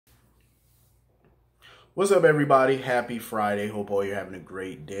What's up, everybody? Happy Friday. Hope all you're having a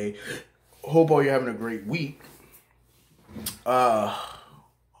great day. Hope all you're having a great week. Uh,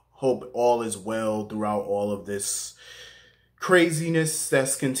 Hope all is well throughout all of this craziness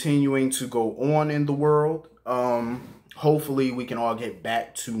that's continuing to go on in the world. Hopefully we can all get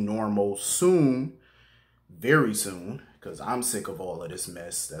back to normal soon, very soon, because I'm sick of all of this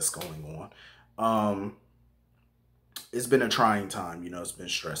mess that's going on. It's been a trying time, it's been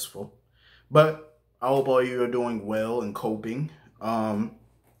stressful, but I hope all you are doing well and coping.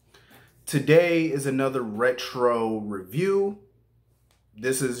 Today is another retro review.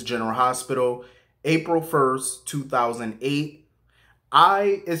 This is General Hospital, April 1st, 2008.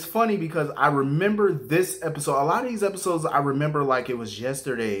 It's funny because I remember this episode. A lot of these episodes I remember like it was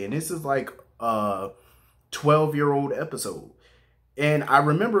yesterday. And this is like a 12-year-old episode. And I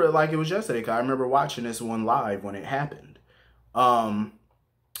remember it like it was yesterday because I remember watching this one live when it happened.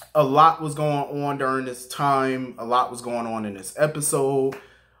 A lot was going on during this time. A lot was going on in this episode.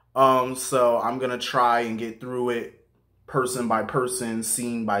 So I'm going to try and get through it person by person,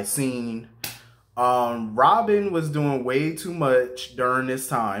 scene by scene. Robin was doing way too much during this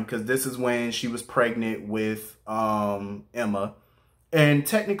time because this is when she was pregnant with Emma. And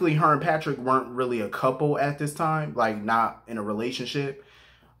technically her and Patrick weren't really a couple at this time, like not in a relationship.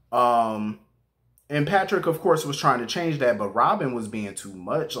 And Patrick, of course, was trying to change that, but Robin was being too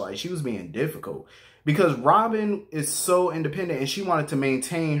much. Like, she was being difficult. Because Robin is so independent, and she wanted to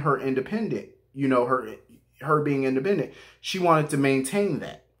maintain her independent. Her being independent. She wanted to maintain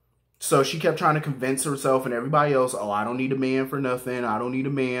that. So she kept trying to convince herself and everybody else, oh, I don't need a man for nothing. I don't need a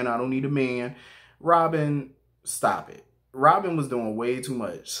man. I don't need a man. Robin, stop it. Robin was doing way too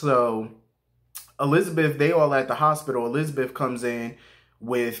much. So Elizabeth, they all at the hospital. Elizabeth comes in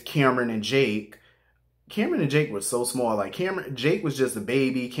with Cameron and Jake. Cameron and Jake were so small. Like Jake was just a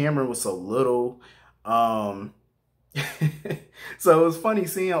baby. Cameron was so little. So it was funny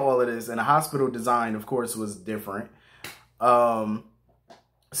seeing all of this. And the hospital design, of course, was different. So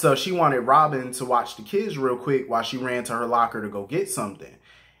she wanted Robin to watch the kids real quick while she ran to her locker to go get something.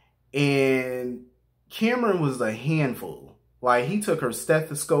 And Cameron was a handful. Like, he took her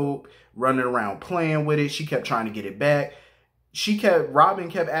stethoscope, running around playing with it. She kept trying to get it back. Robin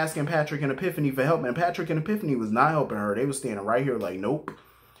kept asking Patrick and Epiphany for help, and Patrick and Epiphany was not helping her. They was standing right here like, nope.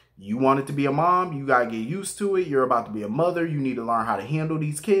 You wanted to be a mom, you gotta get used to it. You're about to be a mother, you need to learn how to handle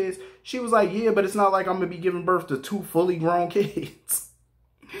these kids. She was like, yeah, but it's not like I'm gonna be giving birth to 2 fully grown kids.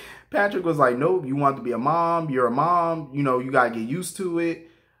 Patrick was like, nope, you want to be a mom, you're a mom, you gotta get used to it.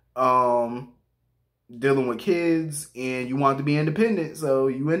 Dealing with kids, and you want to be independent, so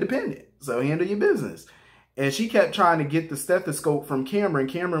you independent. So handle your business. And she kept trying to get the stethoscope from Cameron.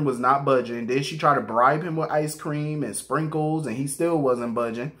 Cameron was not budging. Then she tried to bribe him with ice cream and sprinkles, and he still wasn't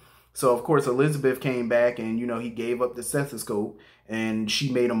budging. So, of course, Elizabeth came back, and, he gave up the stethoscope, and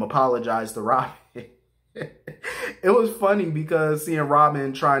she made him apologize to Robin. It was funny because seeing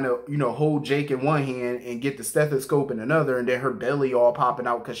Robin trying to, hold Jake in one hand and get the stethoscope in another, and then her belly all popping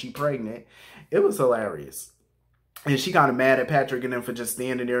out because she's pregnant. It was hilarious. And she kind of mad at Patrick and them for just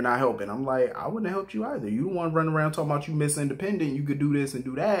standing there not helping. I'm like, I wouldn't have helped you either. You don't want to run around talking about you Miss Independent. You could do this and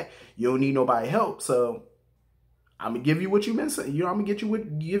do that. You don't need nobody help. So I'm going to give you what you've been saying. I'm going to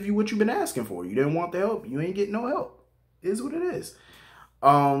give you what you've been asking for. You didn't want the help. You ain't getting no help. It is what it is.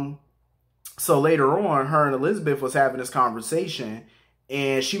 So later on, her and Elizabeth was having this conversation.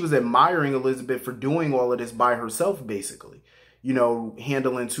 And she was admiring Elizabeth for doing all of this by herself, basically.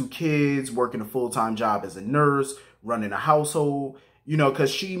 Handling 2 kids, working a full-time job as a nurse, running a household,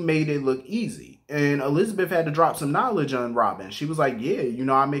 because she made it look easy. And Elizabeth had to drop some knowledge on Robin. She was like, yeah,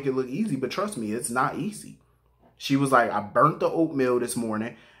 I make it look easy, but trust me, it's not easy. She was like, I burnt the oatmeal this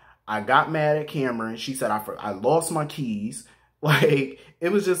morning. I got mad at Cameron. She said, I lost my keys. Like,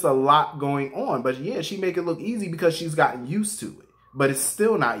 it was just a lot going on. But yeah, she make it look easy because she's gotten used to it. But it's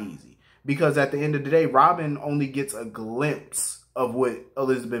still not easy. Because at the end of the day, Robin only gets a glimpse of what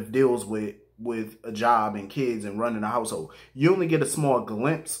Elizabeth deals with a job and kids and running a household. You only get a small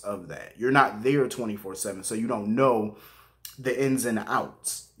glimpse of that. You're not there 24/7, so you don't know the ins and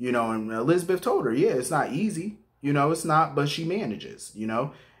outs. And Elizabeth told her, yeah, it's not easy. It's not, but she manages,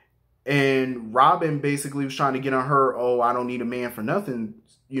 And Robin basically was trying to get on her, oh, I don't need a man for nothing,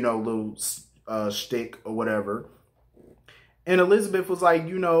 little shtick or whatever. And Elizabeth was like,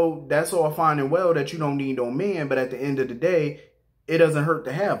 that's all fine and well that you don't need no man, but at the end of the day, it doesn't hurt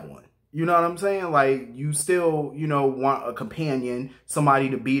to have one. You know what I'm saying? Like, you still, want a companion, somebody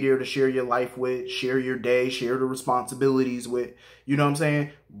to be there to share your life with, share your day, share the responsibilities with. You know what I'm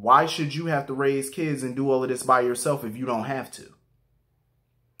saying? Why should you have to raise kids and do all of this by yourself if you don't have to?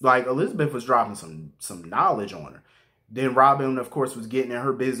 Like, Elizabeth was dropping some knowledge on her. Then Robin, of course, was getting in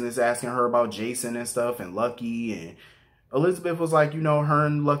her business, asking her about Jason and stuff and Lucky. And Elizabeth was like, you know, her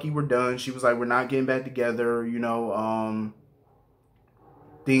and Lucky were done. She was like, we're not getting back together. You know,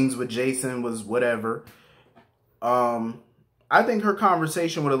 things with Jason was whatever. I think her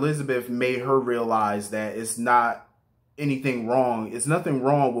conversation with Elizabeth made her realize that it's not anything wrong. It's nothing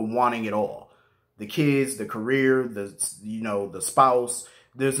wrong with wanting it all. The kids, the career, the spouse.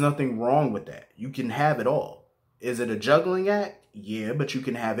 There's nothing wrong with that. You can have it all. Is it a juggling act? Yeah, but you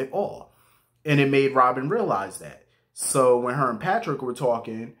can have it all. And it made Robin realize that. So when her and Patrick were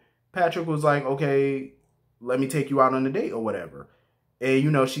talking, Patrick was like, okay, let me take you out on a date or whatever. And,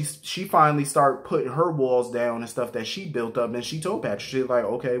 you know, she finally started putting her walls down and stuff that she built up. And she told Patrick, she's like,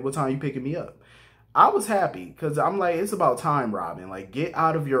 okay, what time you picking me up? I was happy because I'm like, it's about time, Robin. Like, get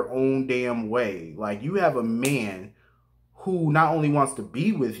out of your own damn way. Like, you have a man who not only wants to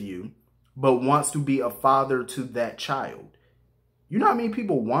be with you, but wants to be a father to that child. You know how many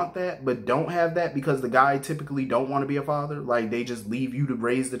people want that, but don't have that because the guy typically don't want to be a father? Like, they just leave you to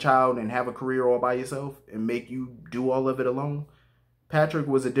raise the child and have a career all by yourself and make you do all of it alone? Patrick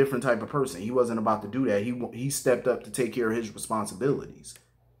was a different type of person. He wasn't about to do that. He stepped up to take care of his responsibilities.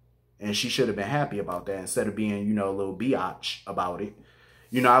 And she should have been happy about that instead of being, you know, a little biatch about it.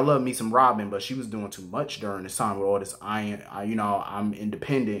 You know, I love me some Robin, but she was doing too much during this time with all this, I'm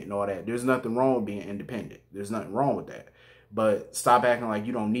independent and all that. There's nothing wrong with being independent. There's nothing wrong with that. But stop acting like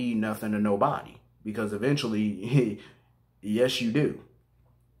you don't need nothing or nobody. Because eventually, yes, you do.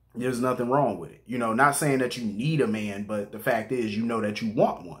 There's nothing wrong with it. You know, not saying that you need a man, but the fact is, you know that you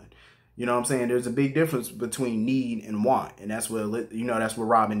want one. You know what I'm saying? There's a big difference between need and want. And that's what, you know, that's what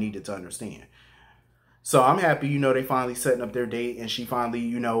Robin needed to understand. So I'm happy, you know, they finally setting up their date and she finally,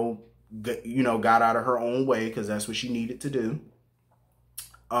 you know, got out of her own way because that's what she needed to do.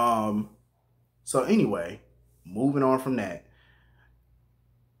 So anyway, moving on from that.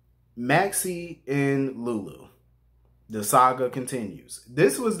 Maxie and Lulu. The saga continues.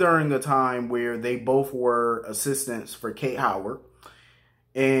 This was during a time where they both were assistants for Kate Howard.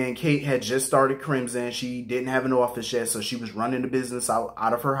 And Kate had just started Crimson. She didn't have an office yet, so she was running the business out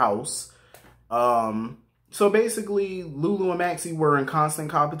of her house. So basically, Lulu and Maxie were in constant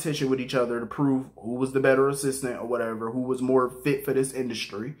competition with each other to prove who was the better assistant or whatever, who was more fit for this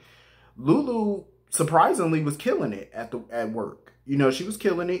industry. Lulu, surprisingly, was killing it at work. You know, she was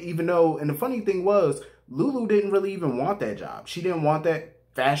killing it, even though, and the funny thing was, Lulu didn't really even want that job. She didn't want that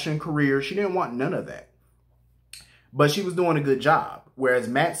fashion career. She didn't want none of that. But she was doing a good job. Whereas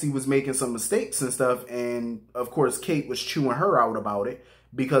Maxie was making some mistakes and stuff. And, of course, Kate was chewing her out about it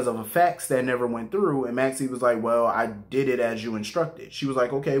because of a fax that never went through. And Maxie was like, well, I did it as you instructed. She was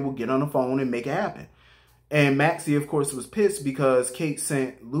like, okay, we'll get on the phone and make it happen. And Maxie, of course, was pissed because Kate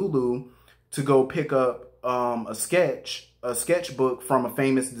sent Lulu to go pick up a sketchbook from a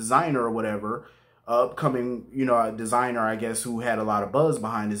famous designer or whatever. Upcoming, you know, a designer, I guess, who had a lot of buzz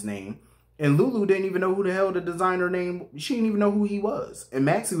behind his name. And Lulu didn't even know who the hell the designer name. She didn't even know who he was. And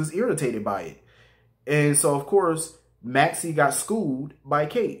Maxie was irritated by it. And so, of course, Maxie got schooled by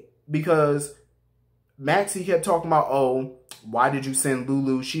Kate. Because Maxie kept talking about, oh, why did you send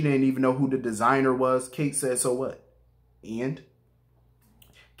Lulu? She didn't even know who the designer was. Kate said, so what? And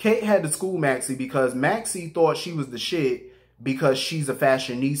Kate had to school Maxie because Maxie thought she was the shit. Because she's a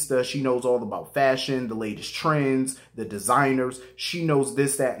fashionista, she knows all about fashion, the latest trends, the designers. She knows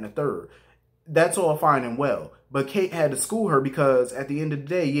this, that, and the third. That's all fine and well. But Kate had to school her because at the end of the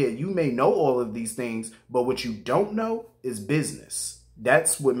day, yeah, you may know all of these things, but what you don't know is business.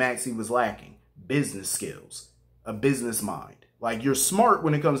 That's what Maxie was lacking. Business skills. A business mind. Like, you're smart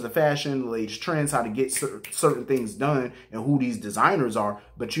when it comes to fashion, the latest trends, how to get certain things done, and who these designers are,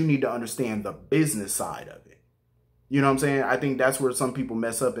 but you need to understand the business side of it. You know what I'm saying? I think that's where some people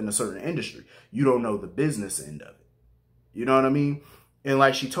mess up in a certain industry. You don't know the business end of it. You know what I mean? And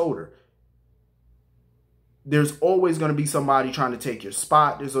like she told her, there's always going to be somebody trying to take your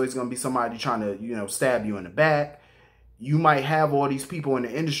spot. There's always going to be somebody trying to, you know, stab you in the back. You might have all these people in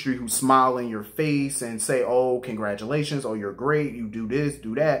the industry who smile in your face and say, oh, congratulations. Oh, you're great. You do this,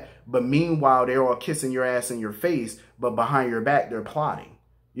 do that. But meanwhile, they're all kissing your ass in your face. But behind your back, they're plotting.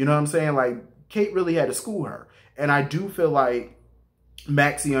 You know what I'm saying? Like, Kate really had to school her. And I do feel like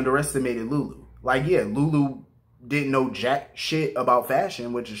Maxie underestimated Lulu. Like, yeah, Lulu didn't know jack shit about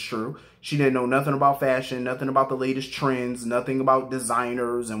fashion, which is true. She didn't know nothing about fashion, nothing about the latest trends, nothing about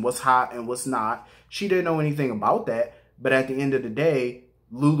designers and what's hot and what's not. She didn't know anything about that. But at the end of the day,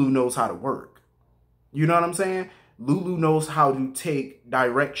 Lulu knows how to work. You know what I'm saying? Lulu knows how to take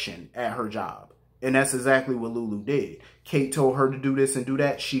direction at her job. And that's exactly what Lulu did. Kate told her to do this and do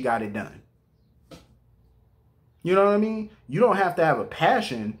that. She got it done. You know what I mean? You don't have to have a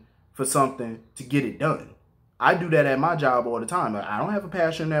passion for something to get it done. I do that at my job all the time. I don't have a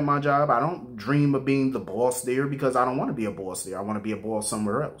passion at my job. I don't dream of being the boss there because I don't want to be a boss there. I want to be a boss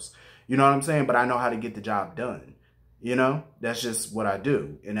somewhere else. You know what I'm saying? But I know how to get the job done. You know, that's just what I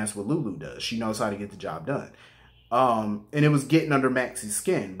do. And that's what Lulu does. She knows how to get the job done. And it was getting under Maxie's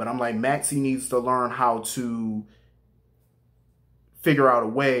skin. But I'm like, Maxie needs to learn how to figure out a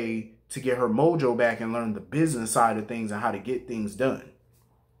way to get her mojo back and learn the business side of things and how to get things done.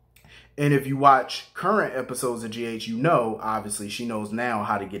 And if you watch current episodes of GH, you know, obviously, she knows now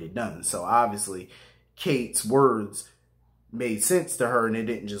how to get it done. So obviously, Kate's words made sense to her and it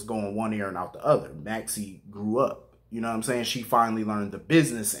didn't just go in one ear and out the other. Maxie grew up. You know what I'm saying? She finally learned the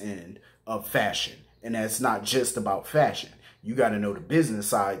business end of fashion. And that's not just about fashion. You got to know the business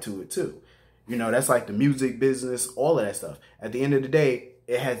side to it too. You know, that's like the music business, all of that stuff. At the end of the day,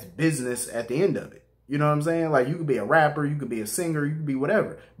 it has business at the end of it. You know what I'm saying? Like, you could be a rapper, you could be a singer, you could be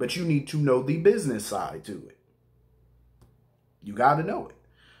whatever. But you need to know the business side to it. You got to know it.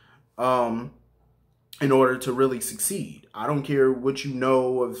 In order to really succeed. I don't care what you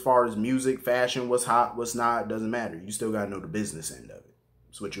know as far as music, fashion, what's hot, what's not. It doesn't matter. You still got to know the business end of it.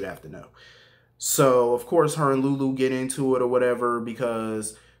 That's what you have to know. So, of course, her and Lulu get into it or whatever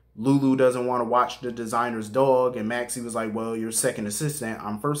because Lulu doesn't want to watch the designer's dog. And Maxie was like, well, you're second assistant.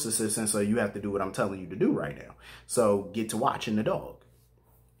 I'm first assistant. So you have to do what I'm telling you to do right now. So get to watching the dog.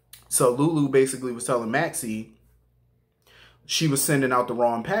 So Lulu basically was telling Maxie she was sending out the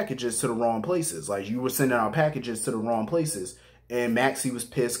wrong packages to the wrong places. Like, you were sending out packages to the wrong places. And Maxie was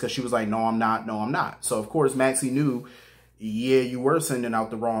pissed because she was like, no, I'm not. No, I'm not. So, of course, Maxie knew, yeah, you were sending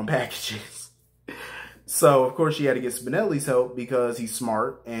out the wrong packages. So, of course, she had to get Spinelli's help because he's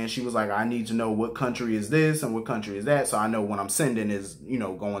smart. And she was like, I need to know what country is this and what country is that. So I know when I'm sending is, you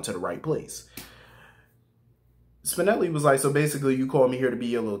know, going to the right place. Spinelli was like, so basically you called me here to be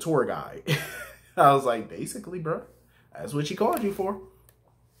your little tour guide. I was like, basically, bro, that's what she called you for.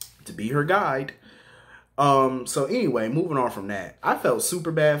 To be her guide. So anyway, moving on from that. I felt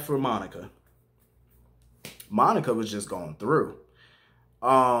super bad for Monica. Monica was just going through.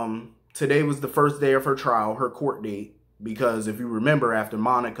 Today was the first day of her trial, her court date, because if you remember after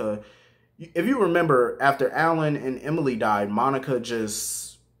Alan and Emily died, Monica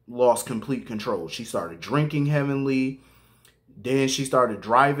just lost complete control. She started drinking heavily. Then she started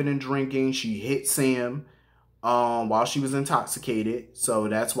driving and drinking. She hit Sam while she was intoxicated. So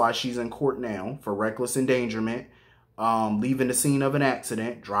that's why she's in court now for reckless endangerment, leaving the scene of an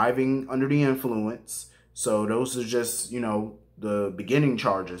accident, driving under the influence. So those are just, you know, the beginning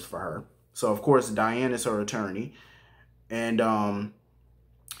charges for her. So, of course, Diane is her attorney. And,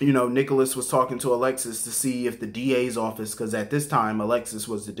 you know, Nicholas was talking to Alexis to see if the DA's office, because at this time, Alexis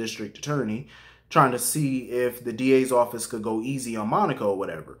was the district attorney, trying to see if the DA's office could go easy on Monica or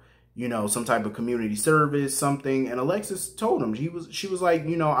whatever. You know, some type of community service, something. And Alexis told him, she was like,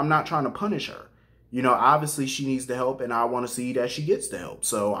 you know, I'm not trying to punish her. You know, obviously she needs the help and I want to see that she gets the help.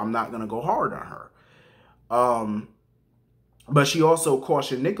 So I'm not going to go hard on her. But she also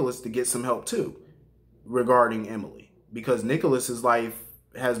cautioned Nicholas to get some help too regarding Emily, because Nicholas's life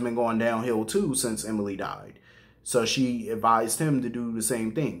has been going downhill too since Emily died. So she advised him to do the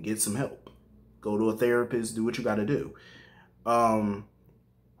same thing. Get some help. Go to a therapist. Do what you got to do.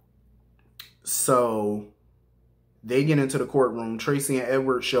 So they get into the courtroom. Tracy and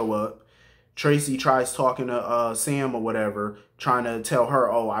Edward show up. Tracy tries talking to Sam or whatever, trying to tell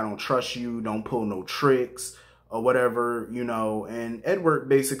her, oh, I don't trust you. Don't pull no tricks or whatever, you know. And Edward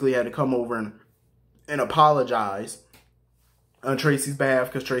basically had to come over and apologize on Tracy's behalf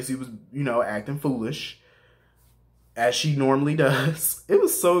because Tracy was, you know, acting foolish as she normally does. It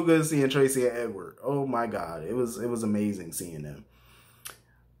was so good seeing Tracy and Edward. Oh my God. It was amazing seeing them.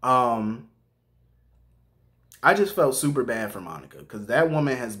 I just felt super bad for Monica because that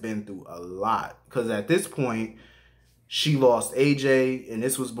woman has been through a lot. Because at this point, she lost AJ, and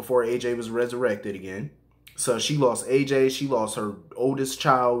this was before AJ was resurrected again. So she lost AJ. She lost her oldest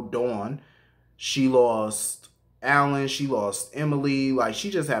child, Dawn. She lost Alan. She lost Emily. Like, she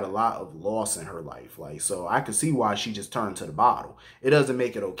just had a lot of loss in her life. Like, so I could see why she just turned to the bottle. It doesn't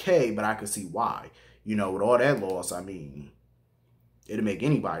make it okay, but I could see why. You know, with all that loss, I mean, it'll make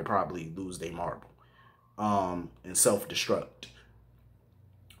anybody probably lose their marble. And self-destruct.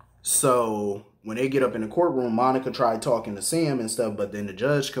 So when they get up in the courtroom, Monica tried talking to Sam and stuff, but then the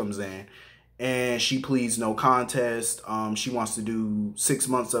judge comes in and she pleads no contest. She wants to do 6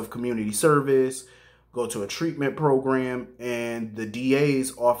 months of community service, go to a treatment program, and the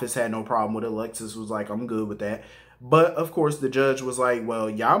DA's office had no problem with it. Alexis was like, I'm good with that. But of course, the judge was like, well,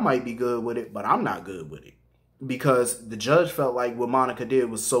 y'all might be good with it, but I'm not good with it. Because the judge felt like what Monica did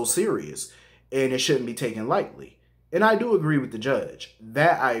was so serious and it shouldn't be taken lightly. And I do agree with the judge.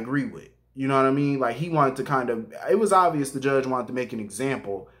 That I agree with. You know what I mean? Like, he wanted to kind of, it was obvious the judge wanted to make an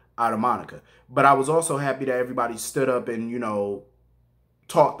example out of Monica. But I was also happy that everybody stood up and, you know,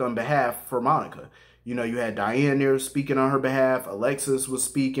 talked on behalf for Monica. You know, you had Diane there speaking on her behalf. Alexis was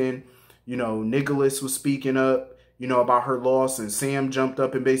speaking. You know, Nicholas was speaking up, you know, about her loss. And Sam jumped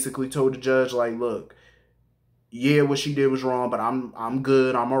up and basically told the judge, like, look, yeah, what she did was wrong, but I'm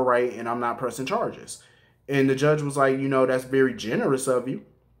good, I'm all right, and I'm not pressing charges. And the judge was like, you know, that's very generous of you.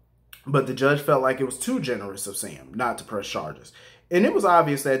 But the judge felt like it was too generous of Sam not to press charges. And it was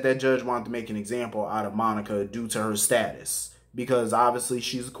obvious that that judge wanted to make an example out of Monica due to her status. Because obviously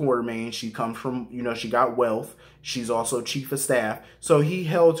she's a quartermain. She comes from, you know, she got wealth. She's also chief of staff. So he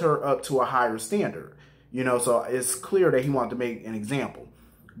held her up to a higher standard. You know, so it's clear that he wanted to make an example.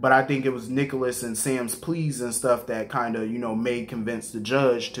 But I think it was Nicholas and Sam's pleas and stuff that kind of, you know, made convince the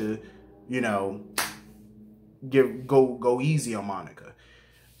judge to, you know, go easy on Monica.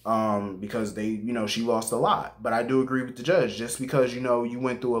 Because they, you know, she lost a lot. But I do agree with the judge. Just because, you know, you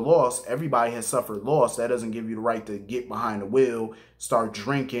went through a loss, everybody has suffered loss. That doesn't give you the right to get behind the wheel, start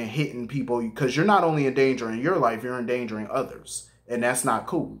drinking, hitting people. Because you're not only endangering your life, you're endangering others. And that's not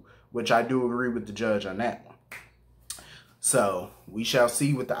cool. Which I do agree with the judge on that one. So we shall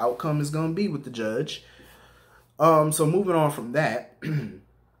see what the outcome is going to be with the judge. So moving on from that,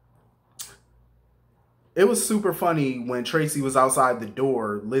 it was super funny when Tracy was outside the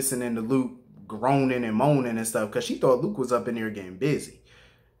door listening to Luke groaning and moaning and stuff because she thought Luke was up in there getting busy.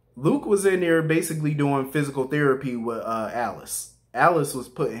 Luke was in there basically doing physical therapy with Alice. Alice was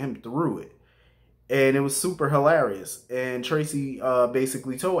putting him through it. And it was super hilarious. And Tracy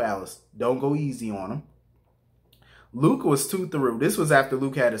basically told Alice, don't go easy on him. Luke was too through. This was after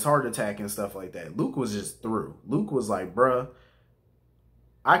Luke had his heart attack and stuff like that. Luke was just through. Luke was like, bruh,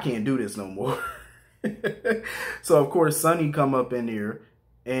 I can't do this no more. So, of course, Sonny come up in there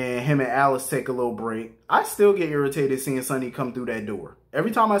and him and Alice take a little break. I still get irritated seeing Sonny come through that door.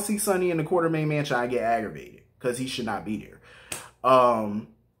 Every time I see Sonny in the Quartermain mansion, I get aggravated because he should not be there.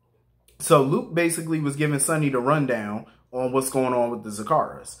 So Luke basically was giving Sonny the rundown on what's going on with the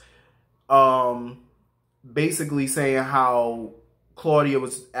Zakaras. Basically saying how Claudia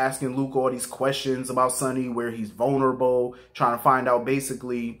was asking Luke all these questions about Sonny, where he's vulnerable, trying to find out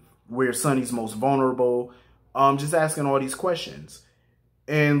basically where Sonny's most vulnerable, just asking all these questions.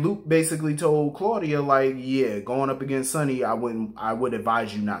 And Luke basically told Claudia, like, yeah, going up against Sonny, I would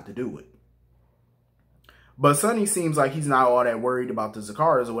advise you not to do it. But Sonny seems like he's not all that worried about the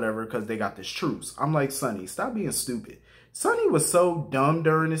Zakaras or whatever because they got this truce. I'm like, Sonny, stop being stupid. Sonny was so dumb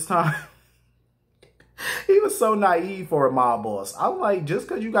during this time. He was so naive for a mob boss. I'm like, just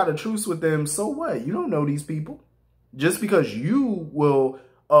because you got a truce with them, so what? You don't know these people. Just because you will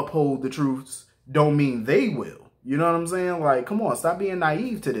uphold the truths don't mean they will. You know what I'm saying? Like, come on, stop being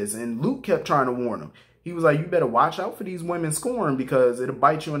naive to this. And Luke kept trying to warn him. He was like, you better watch out for these women scoring because it'll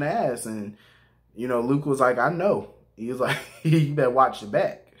bite you in the ass. And, you know, Luke was like, I know. He was like, you better watch your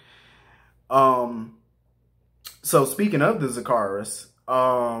back. So speaking of the Zakaras,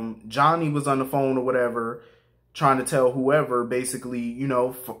 Johnny was on the phone or whatever, trying to tell whoever, basically, you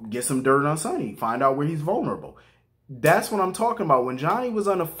know, get some dirt on Sonny, find out where he's vulnerable. That's what I'm talking about. When Johnny was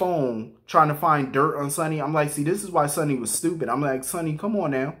on the phone trying to find dirt on Sonny, I'm like, see, this is why Sonny was stupid. I'm like, Sonny, come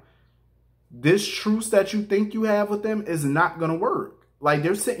on now. This truce that you think you have with them is not going to work. Like,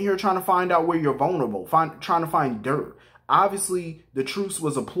 they're sitting here trying to find out where you're vulnerable, trying to find dirt. Obviously, the truce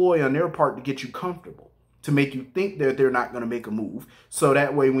was a ploy on their part to get you comfortable, to make you think that they're not going to make a move. So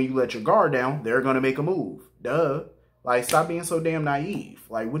that way, when you let your guard down, they're going to make a move. Duh. Like, stop being so damn naive.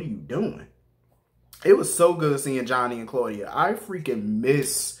 Like, what are you doing? It was so good seeing Johnny and Claudia. I freaking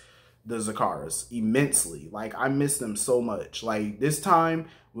miss the Zakaras immensely. Like, I miss them so much. Like, this time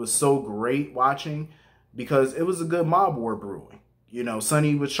was so great watching because it was a good mob war brewing. You know,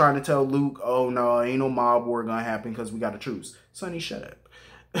 Sonny was trying to tell Luke, oh, no, ain't no mob war gonna happen because we got a truce. Sonny, shut up.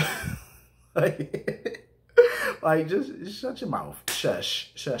 like, just shut your mouth.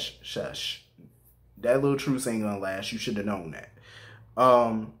 Shush, shush, shush. That little truce ain't gonna last. You should have known that.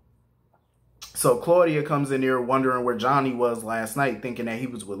 So Claudia comes in there wondering where Johnny was last night, thinking that he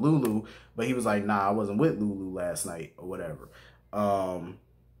was with Lulu, but he was like, nah, I wasn't with Lulu last night or whatever.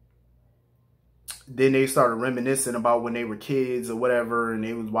 Then they started reminiscing about when they were kids or whatever, and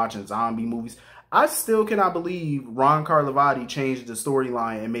they was watching zombie movies. I still cannot believe Ron Carlivati changed the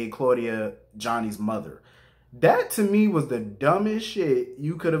storyline and made Claudia Johnny's mother. That to me was the dumbest shit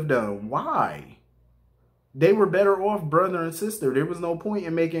you could have done. Why? They were better off brother and sister. There was no point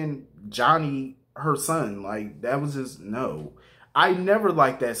in making Johnny her son. Like, that was just, no. I never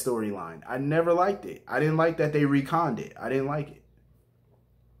liked that storyline. I never liked it. I didn't like that they reconned it. I didn't like it.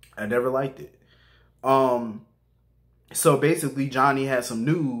 I never liked it. So basically, Johnny had some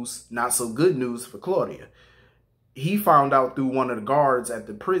news, not so good news for Claudia. He found out through one of the guards at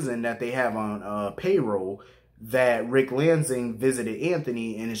the prison that they have on payroll that Rick Lansing visited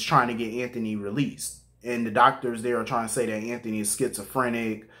Anthony and is trying to get Anthony released. And the doctors there are trying to say that Anthony is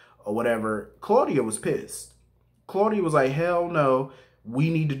schizophrenic or whatever. Claudia was pissed. Claudia was like, hell no, we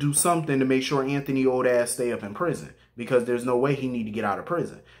need to do something to make sure Anthony old ass stay up in prison because there's no way he need to get out of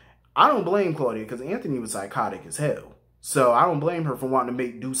prison. I don't blame Claudia because Anthony was psychotic as hell. So I don't blame her for wanting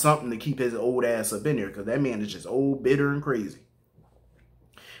to do something to keep his old ass up in there because that man is just old, bitter, and crazy.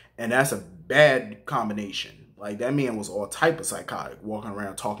 And that's a bad combination. Like, that man was all type of psychotic, walking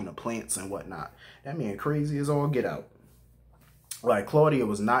around talking to plants and whatnot. That man crazy as all get out. Like, Claudia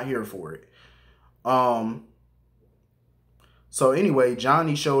was not here for it. So anyway,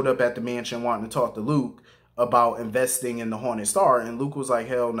 Johnny showed up at the mansion wanting to talk to Luke about investing in the Haunted Star. And Luke was like,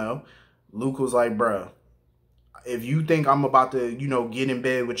 hell no. Luke was like, bruh, if you think I'm about to, you know, get in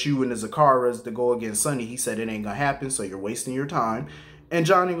bed with you and the Zakaras to go against Sonny, he said it ain't gonna happen, so you're wasting your time. And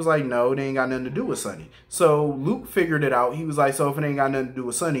Johnny was like, no, it ain't got nothing to do with Sonny. So Luke figured it out. He was like, so if it ain't got nothing to do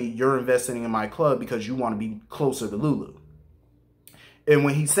with Sonny, you're investing in my club because you want to be closer to Lulu. And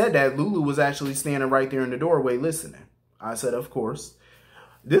when he said that, Lulu was actually standing right there in the doorway listening. I said, of course.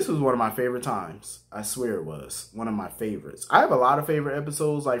 This was one of my favorite times. I swear it was one of my favorites. I have a lot of favorite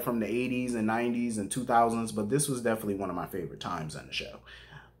episodes like from the 80s and 90s and 2000s, but this was definitely one of my favorite times on the show.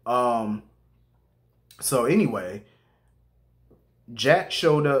 So anyway, Jack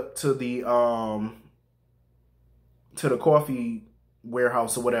showed up to the coffee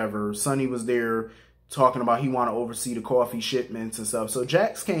warehouse or whatever. Sonny was there talking about he want to oversee the coffee shipments and stuff. So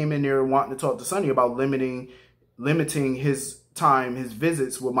Jax came in there wanting to talk to Sonny about limiting his time, his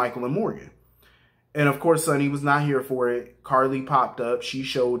visits with Michael and Morgan. And of course, Sonny was not here for it. Carly popped up. She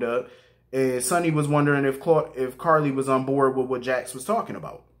showed up. And Sonny was wondering if Carly was on board with what Jax was talking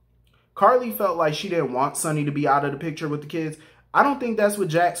about. Carly felt like she didn't want Sonny to be out of the picture with the kids. I don't think that's what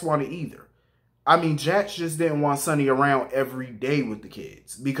Jax wanted either. I mean, Jax just didn't want Sonny around every day with the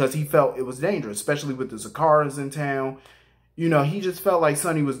kids because he felt it was dangerous, especially with the Zakaras in town. You know, he just felt like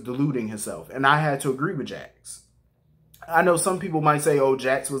Sonny was deluding himself. And I had to agree with Jax. I know some people might say, oh,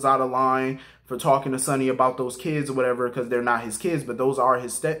 Jax was out of line for talking to Sonny about those kids or whatever because they're not his kids, but those are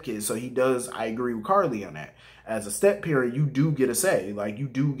his stepkids. So he does, I agree with Carly on that. As a step parent, you do get a say. Like, you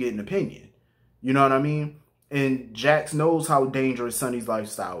do get an opinion. You know what I mean? And Jax knows how dangerous Sonny's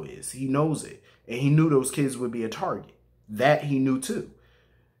lifestyle is. He knows it. And he knew those kids would be a target. That he knew too.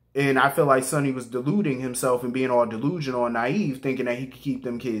 And I feel like Sonny was deluding himself and being all delusional and naive, thinking that he could keep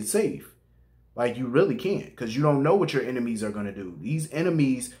them kids safe. Like, you really can't, because you don't know what your enemies are going to do. These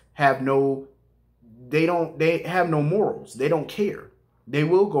enemies have they have no morals. They don't care. They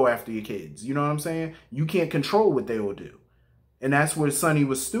will go after your kids. You know what I'm saying? You can't control what they will do. And that's where Sonny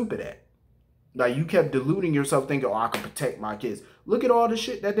was stupid at. Like, you kept deluding yourself thinking, oh, I can protect my kids. Look at all the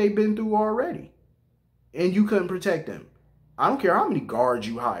shit that they've been through already. And you couldn't protect them. I don't care how many guards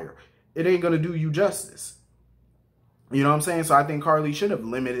you hire. It ain't going to do you justice. You know what I'm saying? So I think Carly should have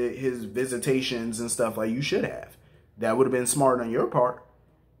limited his visitations and stuff. Like, you should have. That would have been smart on your part.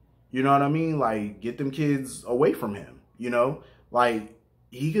 You know what I mean? Like, get them kids away from him. You know? Like,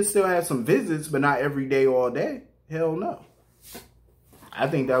 he could still have some visits, but not every day, all day. Hell no. I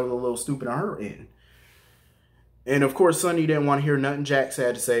think that was a little stupid on her end. And, of course, Sonny didn't want to hear nothing Jax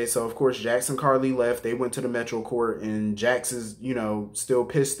had to say. So, of course, Jax and Carly left. They went to the Metro Court, and Jax is, you know, still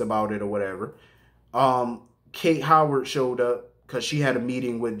pissed about it or whatever. Kate Howard showed up because she had a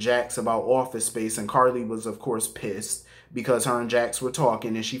meeting with Jax about Office Space, and Carly was, of course, pissed because her and Jax were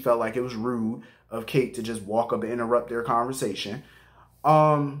talking, and she felt like it was rude of Kate to just walk up and interrupt their conversation.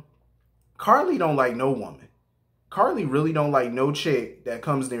 Carly don't like no woman. Carly really don't like no chick that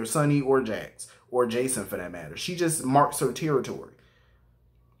comes near Sonny or Jax, or Jason for that matter. She just marks her territory.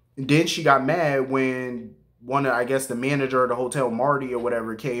 And then she got mad when I guess the manager of the hotel, Marty or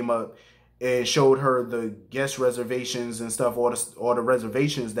whatever, came up and showed her the guest reservations and stuff, all the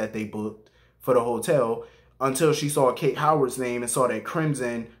reservations that they booked for the hotel, until she saw Kate Howard's name and saw that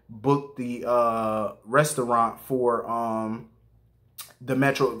Crimson booked the restaurant for the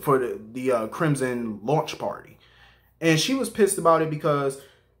Metro, for the Crimson launch party. And she was pissed about it because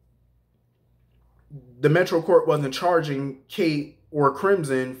the Metro Court wasn't charging Kate or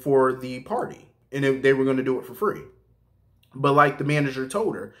Crimson for the party, and they were going to do it for free. But like the manager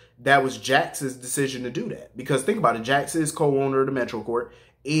told her, that was Jax's decision to do that. Because think about it, Jax is co-owner of the Metro Court,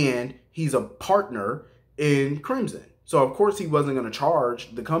 and he's a partner in Crimson. So of course he wasn't going to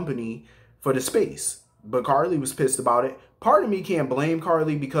charge the company for the space. But Carly was pissed about it. Part of me can't blame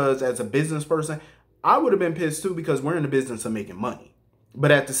Carly, because as a business person, I would have been pissed too, because we're in the business of making money.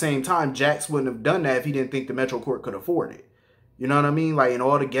 But at the same time, Jax wouldn't have done that if he didn't think the Metro Court could afford it. You know what I mean? Like, and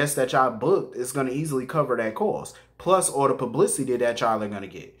all the guests that y'all booked, it's going to easily cover that cost. Plus, all the publicity that y'all are going to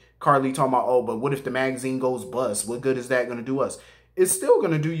get. Carly talking about, oh, but what if the magazine goes bust? What good is that going to do us? It's still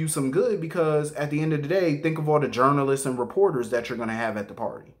going to do you some good, because at the end of the day, think of all the journalists and reporters that you're going to have at the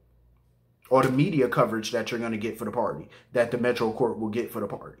party. Or the media coverage that you're going to get for the party. That the Metro Court will get for the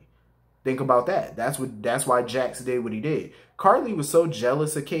party. Think about that. That's why Jax did what he did. Carly was so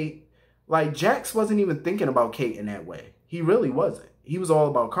jealous of Kate. Like, Jax wasn't even thinking about Kate in that way. He really wasn't. He was all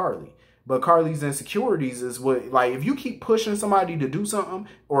about Carly. But Carly's insecurities is what, like, if you keep pushing somebody to do something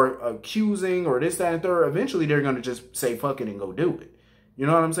or accusing or this, that, and third, eventually they're going to just say fuck it and go do it. You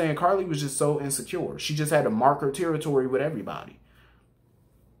know what I'm saying? Carly was just so insecure. She just had to mark her territory with everybody.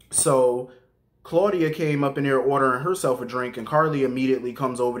 So Claudia came up in there ordering herself a drink, and Carly immediately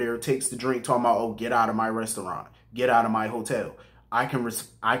comes over there, takes the drink, talking about, oh, get out of my restaurant. Get out of my hotel. I can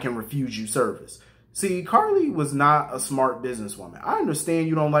refuse you service. See, Carly was not a smart businesswoman. I understand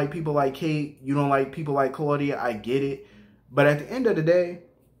you don't like people like Kate. You don't like people like Claudia. I get it. But at the end of the day,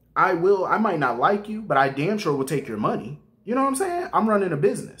 I might not like you, but I damn sure will take your money. You know what I'm saying? I'm running a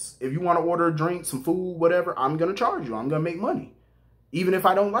business. If you want to order a drink, some food, whatever, I'm going to charge you. I'm going to make money. Even if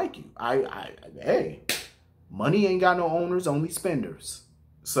I don't like you. Hey, money ain't got no owners, only spenders.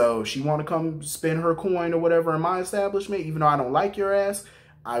 So she want to come spend her coin or whatever in my establishment, even though I don't like your ass,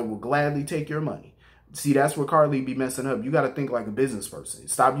 I will gladly take your money. See, that's where Carly be messing up. You got to think like a business person.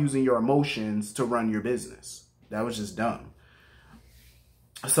 Stop using your emotions to run your business. That was just dumb.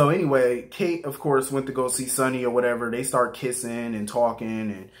 So anyway, Kate, of course, went to go see Sonny or whatever. They start kissing and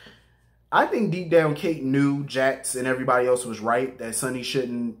talking. And I think deep down, Kate knew Jax and everybody else was right, that Sonny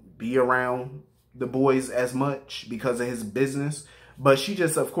shouldn't be around the boys as much because of his business. But she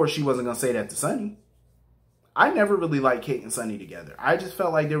just, of course, she wasn't going to say that to Sonny. I never really liked Kate and Sonny together. I just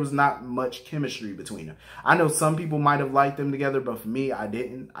felt like there was not much chemistry between them. I know some people might have liked them together, but for me, I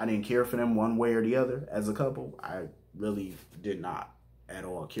didn't. I didn't care for them one way or the other as a couple. I really did not at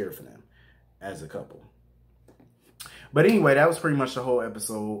all care for them as a couple. But anyway, that was pretty much the whole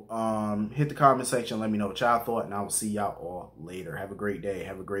episode. Hit the comment section. Let me know what y'all thought, and I will see y'all all later. Have a great day.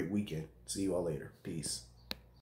 Have a great weekend. See you all later. Peace.